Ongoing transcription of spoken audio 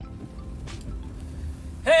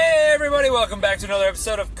everybody, welcome back to another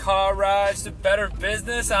episode of Car Rides to Better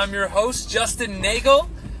Business. I'm your host, Justin Nagel.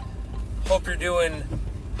 Hope you're doing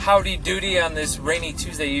howdy doody on this rainy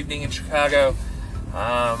Tuesday evening in Chicago.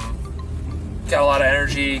 Got a lot of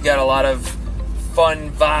energy, got a lot of fun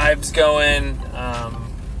vibes going.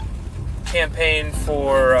 Campaign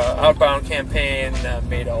for outbound campaign,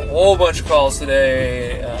 made a whole bunch of calls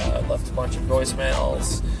today, left a bunch of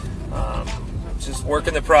voicemails, just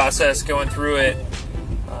working the process, going through it,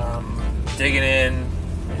 digging in,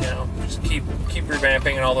 just keep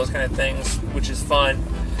revamping and all those kind of things, which is fun.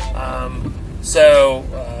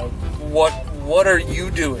 What are you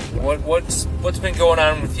doing? What's been going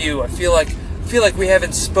on with you? I feel like we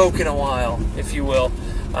haven't spoken in a while, if you will.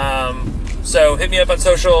 So hit me up on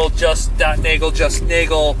social, just.nagel, just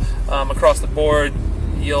Nagel, across the board.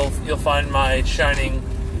 You'll find my shining,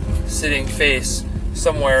 sitting face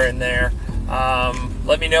somewhere in there.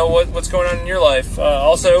 Let me know what's going on in your life.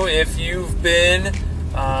 Also, if you've been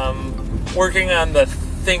working on the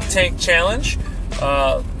Think Tank Challenge,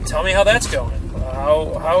 tell me how that's going.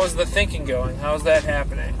 How is the thinking going? How is that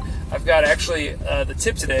happening? I've got actually the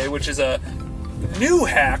tip today, which is a new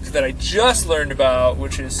hack that I just learned about,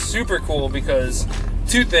 which is super cool because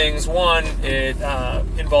two things. One, it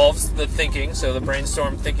involves the thinking, so the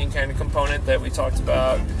brainstorm thinking kind of component that we talked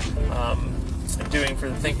about doing for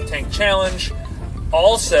the Think Tank Challenge.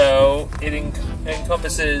 Also, it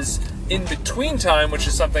encompasses in-between time, which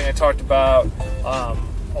is something I talked about a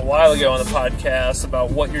while ago on the podcast, about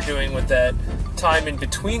what you're doing with that time in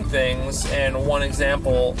between things. And one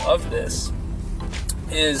example of this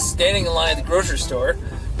is standing in line at the grocery store,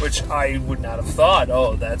 which I would not have thought,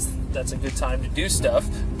 that's a good time to do stuff.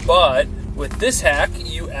 But with this hack,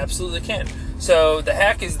 you absolutely can. So the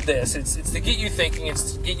hack is this. It's to get you thinking,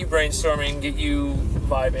 it's to get you brainstorming, get you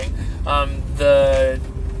vibing. The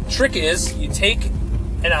trick is you take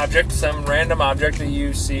an object, some random object that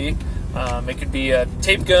you see. It could be a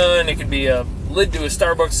tape gun, it could be a lid to a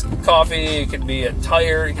Starbucks coffee, it could be a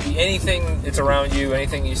tire, it could be anything that's around you,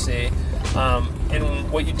 anything you see.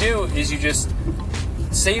 And what you do is you just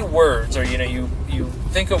say words, or you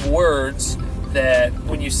think of words that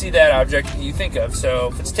when you see that object you think of. So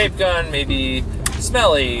if it's tape gun, maybe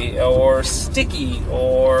smelly or sticky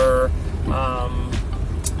or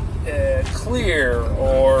clear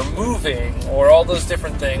or moving or all those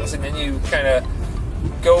different things, and then you kind of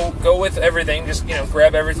go with everything. Just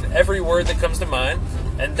grab every word that comes to mind,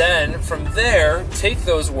 and then from there take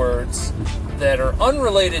those words that are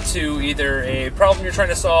unrelated to either a problem you're trying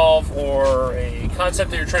to solve or a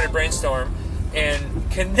concept that you're trying to brainstorm, and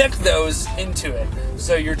connect those into it.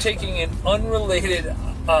 So you're taking an unrelated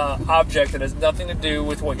object that has nothing to do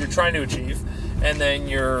with what you're trying to achieve, and then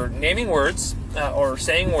you're naming words or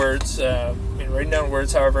saying words, writing down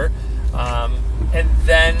words, however, and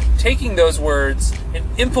then taking those words and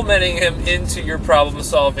implementing them into your problem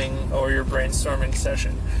solving or your brainstorming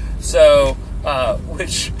session. So,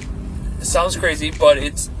 which sounds crazy, but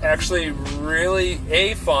it's actually really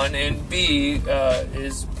A, fun, and B,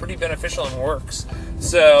 is pretty beneficial and works.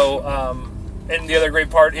 So, and the other great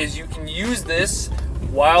part is you can use this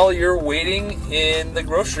while you're waiting in the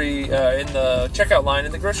in the checkout line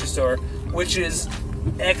in the grocery store, which is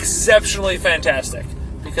exceptionally fantastic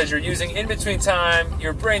because you're using in-between time,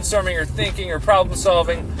 you're brainstorming, you're thinking, you're problem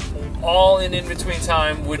solving, all in between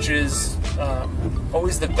time, which is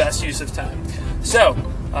always the best use of time. So,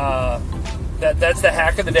 that's the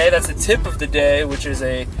hack of the day. That's the tip of the day, which is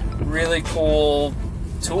a really cool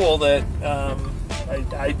tool that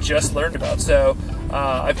I just learned about. So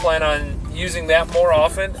I plan on using that more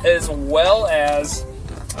often, as well as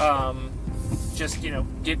just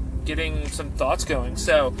getting some thoughts going.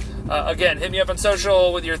 So again, hit me up on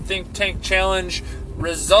social with your Think Tank Challenge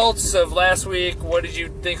results of last week. What did you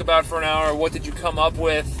think about for an hour? What did you come up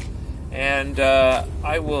with? And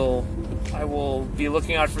I will be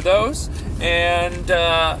looking out for those. And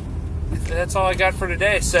that's all I got for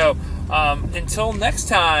today. So until next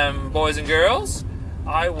time, boys and girls,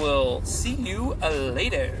 I will see you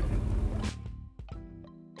later.